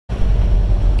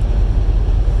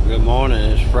Good morning.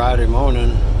 It's Friday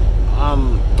morning.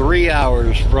 I'm 3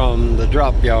 hours from the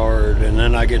drop yard, and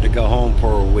then I get to go home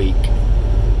for a week.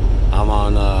 I'm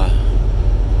on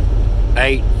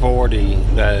 840.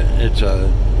 It's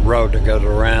a road that goes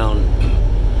around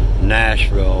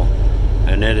Nashville,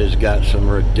 and it has got some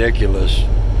ridiculous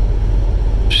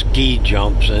ski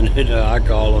jumps in it. I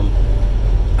call them.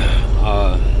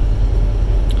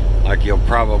 Like you'll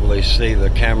probably see, the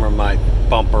camera might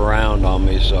bump around on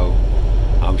me, so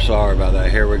I'm sorry about that.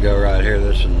 Here we go right here.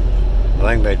 I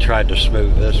think they tried to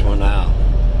smooth this one out.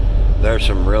 There's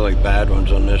some really bad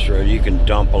ones on this road. You can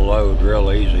dump a load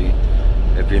real easy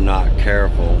if you're not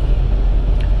careful.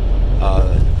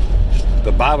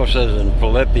 The Bible says in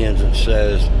Philippians, it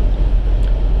says,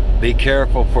 be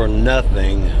careful for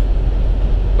nothing,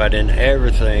 but in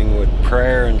everything with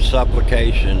prayer and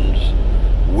supplications,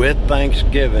 with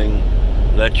thanksgiving,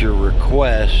 let your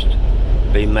request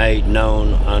be made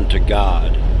known unto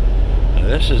God. Now,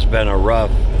 this has been a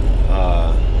rough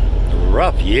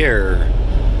year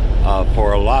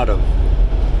for a lot of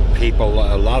people,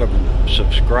 a lot of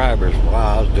subscribers.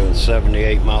 Wow, I was doing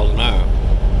 78 miles an hour.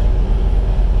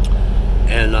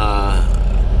 And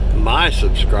my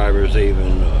subscribers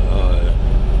even,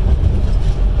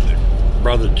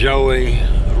 Brother Joey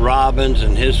Robbins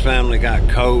and his family got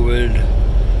COVID.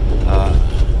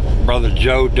 Brother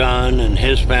Joe Dunn and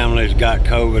his family's got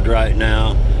COVID right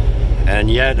now. And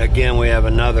yet again, we have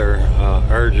another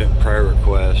urgent prayer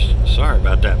request. Sorry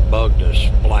about that bug that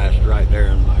splashed right there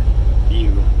in my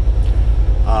view.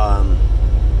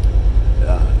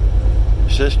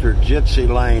 Sister Gypsy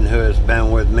Lane, who has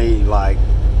been with me like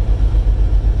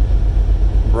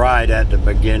right at the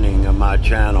beginning of my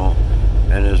channel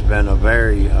and has been a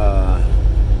very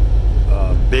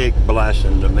big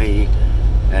blessing to me.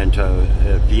 And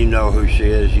if you know who she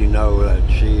is, you know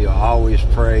that she always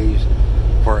prays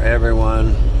for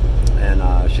everyone,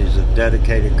 and she's a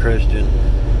dedicated Christian.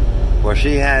 Well,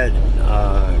 she had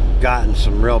gotten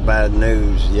some real bad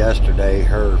news yesterday.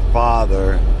 Her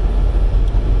father,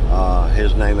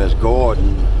 his name is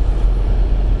Gordon,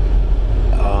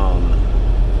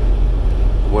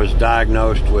 was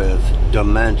diagnosed with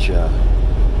dementia.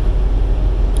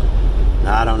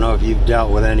 Now, I don't know if you've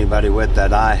dealt with anybody with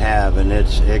that. I have, and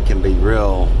it can be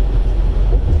real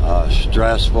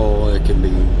stressful. It can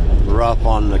be rough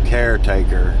on the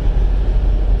caretaker,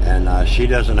 and she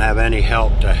doesn't have any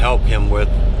help to help him with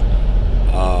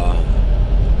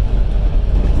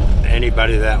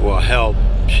anybody that will help.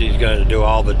 She's got to do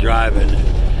all the driving,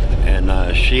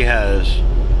 and she has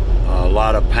a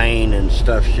lot of pain and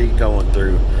stuff she's going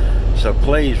through. So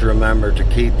please remember to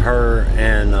keep her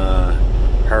and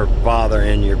her father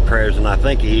in your prayers. And I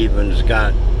think he even's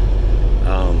got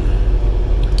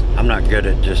I'm not good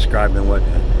at describing what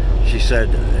she said.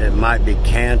 It might be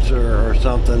cancer or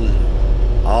something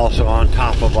also on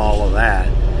top of all of that,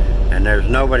 and there's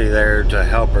nobody there to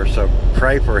help her. So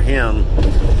pray for him,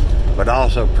 but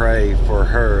also pray for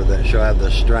her that she'll have the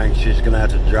strength. She's gonna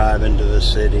have to drive into the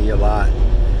city a lot,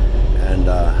 and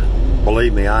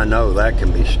believe me, I know that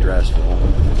can be stressful.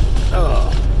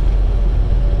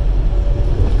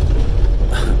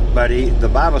 But the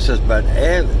Bible says, but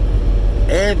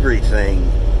everything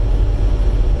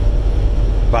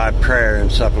by prayer and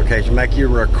supplication, make your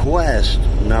request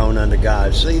known unto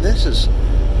God. See, this is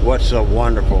what's so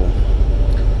wonderful,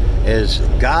 is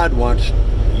God wants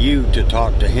you to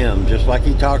talk to Him, just like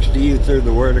He talks to you through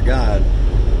the Word of God.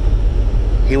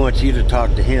 He wants you to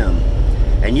talk to Him,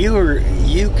 and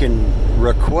you can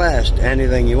request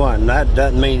anything you want. And that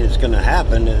doesn't mean it's going to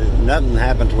happen. Nothing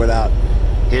happens without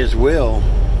His will.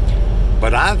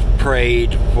 But I've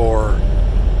prayed for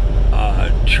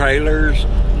trailers.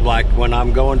 Like when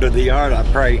I'm going to the yard, I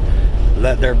pray,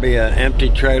 let there be an empty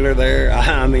trailer there.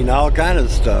 I mean, all kind of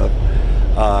stuff.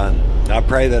 I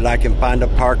pray that I can find a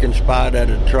parking spot at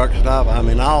a truck stop. I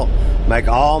mean, I'll make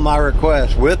all my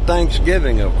requests with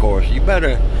thanksgiving, of course. You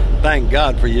better thank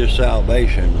God for your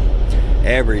salvation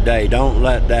every day. Don't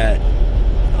let that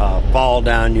fall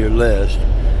down your list,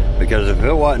 because if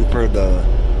it wasn't for the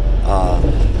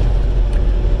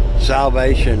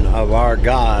salvation of our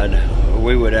God,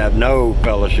 we would have no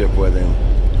fellowship with Him.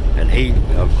 And He,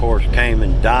 of course, came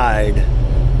and died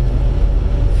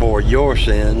for your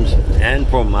sins and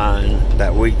for mine,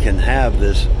 that we can have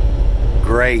this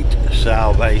great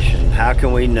salvation. How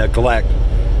can we neglect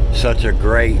such a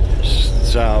great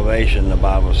salvation, the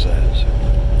Bible says?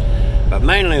 But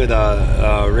mainly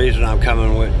the reason I'm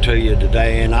coming to you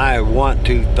today, and I want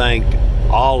to thank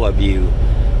all of you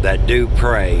that do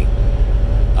pray.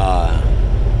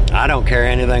 I don't care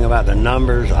anything about the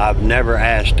numbers. I've never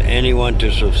asked anyone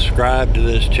to subscribe to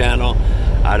this channel.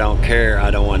 I don't care.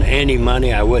 I don't want any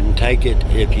money. I wouldn't take it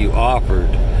if you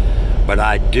offered. But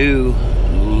I do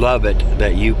love it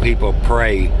that you people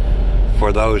pray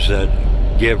for those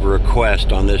that give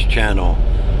requests on this channel.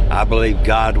 I believe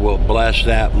God will bless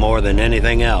that more than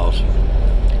anything else.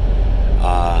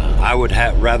 I would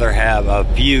rather have a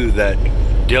few that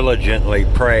diligently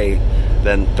pray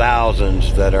than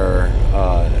thousands that are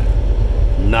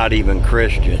not even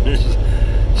Christians.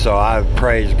 So I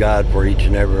praise God for each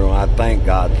and every one. I thank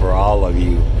God for all of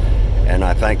you, and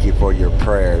I thank you for your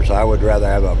prayers. I would rather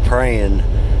have a praying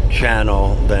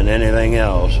channel than anything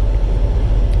else.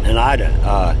 And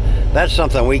that's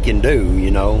something we can do,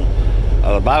 you know.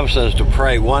 The Bible says to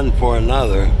pray one for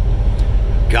another.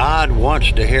 God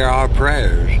wants to hear our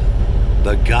prayers.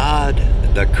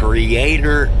 The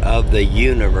creator of the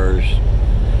universe,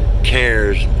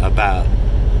 cares about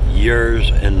yours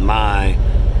and my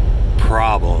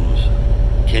problems.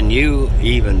 Can you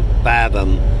even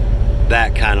fathom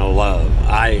that kind of love?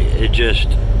 It just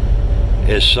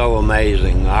is so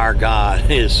amazing. Our God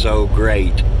is so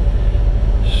great.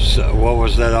 So, what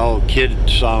was that old kid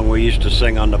song we used to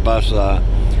sing on the bus?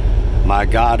 My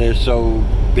God is so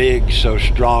big, so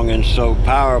strong, and so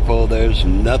powerful. There's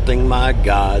nothing my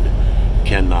God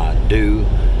cannot do.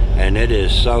 And it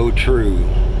is so true.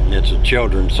 It's a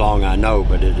children's song, I know,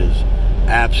 but it is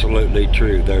absolutely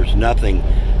true. There's nothing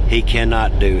he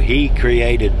cannot do. He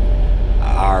created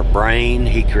our brain.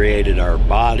 He created our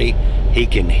body. He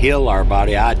can heal our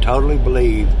body. I totally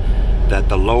believe that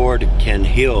the Lord can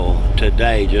heal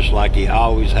today just like he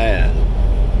always has.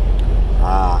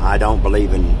 I don't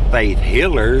believe in faith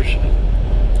healers,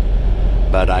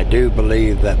 but I do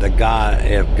believe that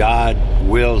if God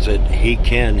wills it, he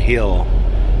can heal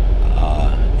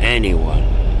anyone.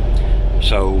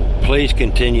 So please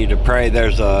continue to pray.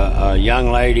 There's a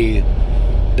young lady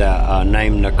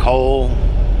named Nicole.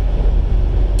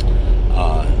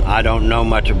 I don't know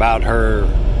much about her,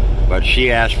 but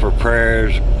she asked for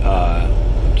prayers.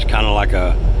 It's kind of like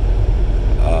a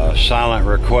silent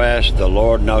request. The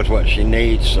Lord knows what she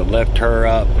needs, so lift her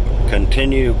up.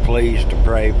 Continue, please, to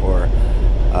pray for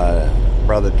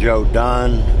Brother Joe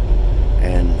Dunn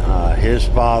and his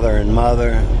father and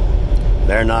mother.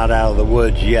 They're not out of the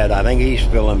woods yet. I think he's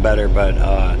feeling better, but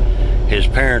his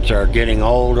parents are getting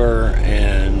older,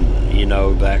 and you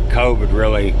know that COVID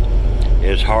really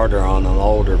is harder on an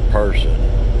older person.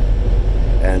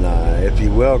 And if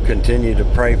you will, continue to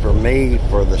pray for me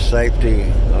for the safety.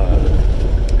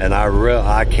 And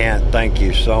I can't thank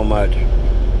you so much,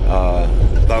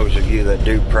 those of you that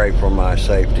do pray for my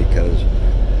safety, because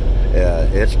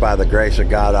it's by the grace of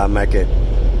God I make it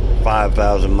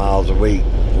 5,000 miles a week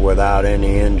without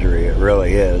any injury. It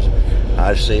really is.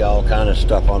 I see all kind of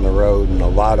stuff on the road, and a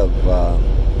lot of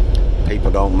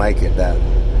people don't make it that,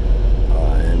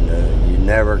 and you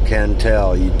never can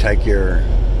tell. You take your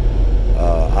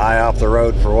eye off the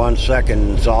road for 1 second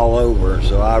and it's all over.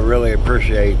 So I really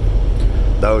appreciate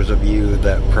those of you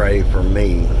that pray for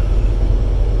me.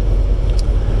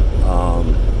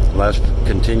 Let's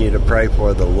continue to pray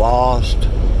for the lost,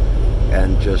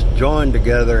 and just join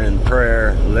together in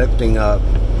prayer, lifting up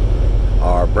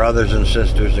our brothers and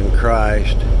sisters in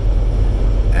Christ,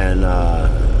 and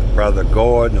Brother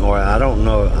Gordon, or I don't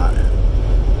know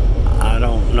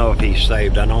if he's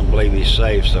saved. I don't believe he's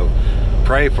saved, so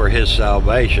pray for his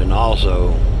salvation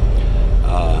also.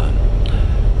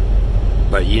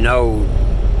 But you know,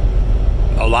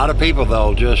 a lot of people,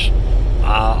 they'll just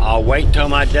I'll wait till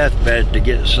my deathbed to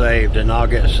get saved, and I'll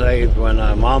get saved when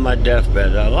I'm on my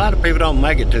deathbed. A lot of people don't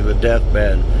make it to the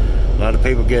deathbed. A lot of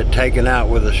people get taken out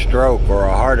with a stroke or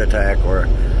a heart attack, or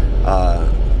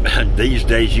these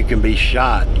days you can be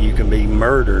shot, you can be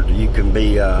murdered, you can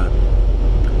be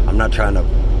I'm not trying to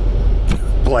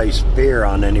place fear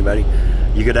on anybody.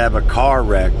 You could have a car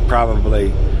wreck,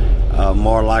 probably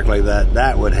more likely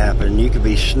that would happen. You could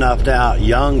be snuffed out.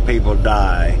 Young people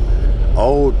die,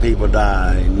 old people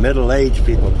die, middle-aged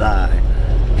people die.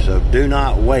 So do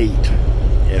not wait.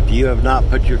 If you have not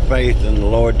put your faith in the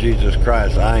Lord Jesus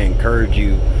Christ, I encourage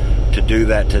you to do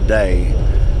that today.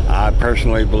 I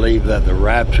personally believe that the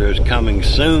rapture is coming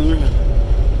soon,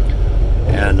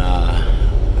 and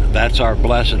that's our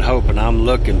blessed hope, and I'm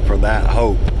looking for that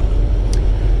hope.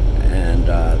 And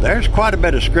there's quite a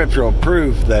bit of scriptural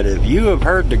proof that if you have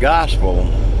heard the gospel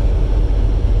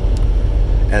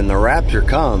and the rapture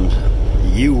comes,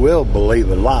 you will believe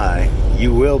a lie.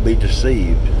 You will be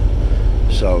deceived.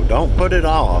 So don't put it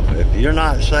off. If you're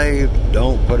not saved,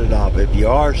 don't put it off. If you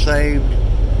are saved,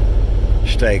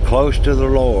 stay close to the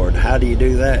Lord. How do you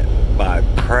do that? By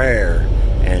prayer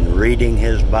and reading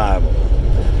His Bible.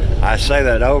 I say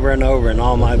that over and over in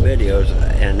all my videos,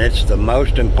 and it's the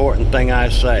most important thing I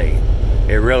say.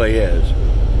 It really is.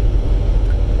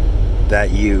 That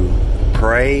you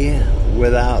pray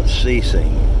without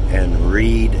ceasing and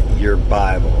read your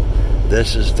Bible.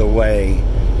 This is the way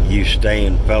you stay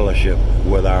in fellowship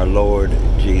with our Lord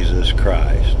Jesus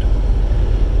Christ.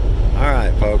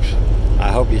 Alright, folks.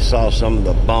 I hope you saw some of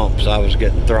the bumps I was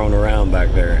getting thrown around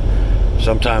back there.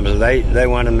 Sometimes they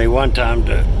wanted me one time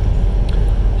to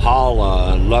haul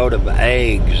a load of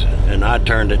eggs, and I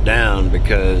turned it down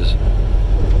because,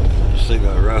 see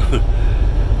the road,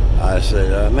 I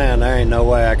said, man, there ain't no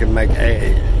way I can make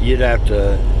eggs. You'd have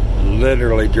to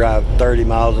literally drive 30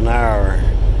 miles an hour.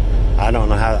 I don't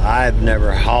know how, I've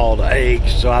never hauled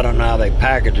eggs, so I don't know how they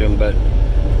package them, but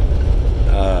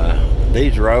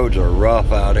these roads are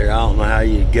rough out here. I don't know how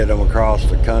you get them across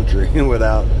the country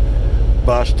without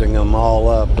busting them all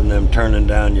up and them turning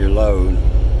down your load.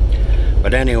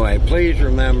 But anyway, please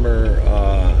remember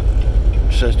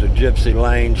Sister Gypsy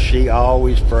Lane. She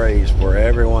always prays for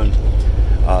everyone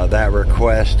that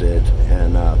requested,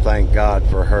 and thank God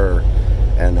for her.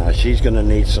 And she's going to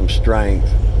need some strength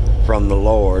from the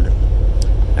Lord.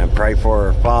 And pray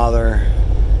for her father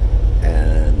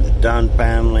and the Dunn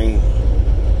family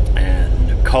and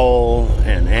Nicole,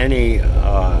 and any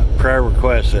prayer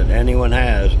requests that anyone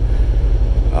has.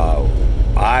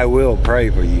 I will pray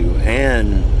for you,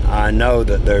 and I know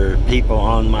that there are people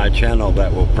on my channel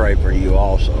that will pray for you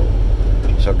also.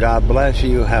 So God bless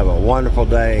you. Have a wonderful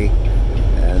day,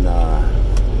 and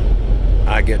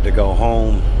I get to go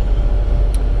home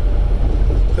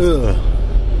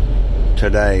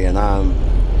today, and I'm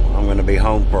going to be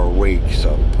home for a week.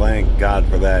 So thank God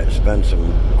for that. Spend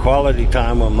some quality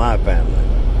time with my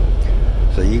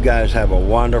family. So you guys have a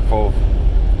wonderful,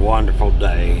 wonderful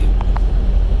day.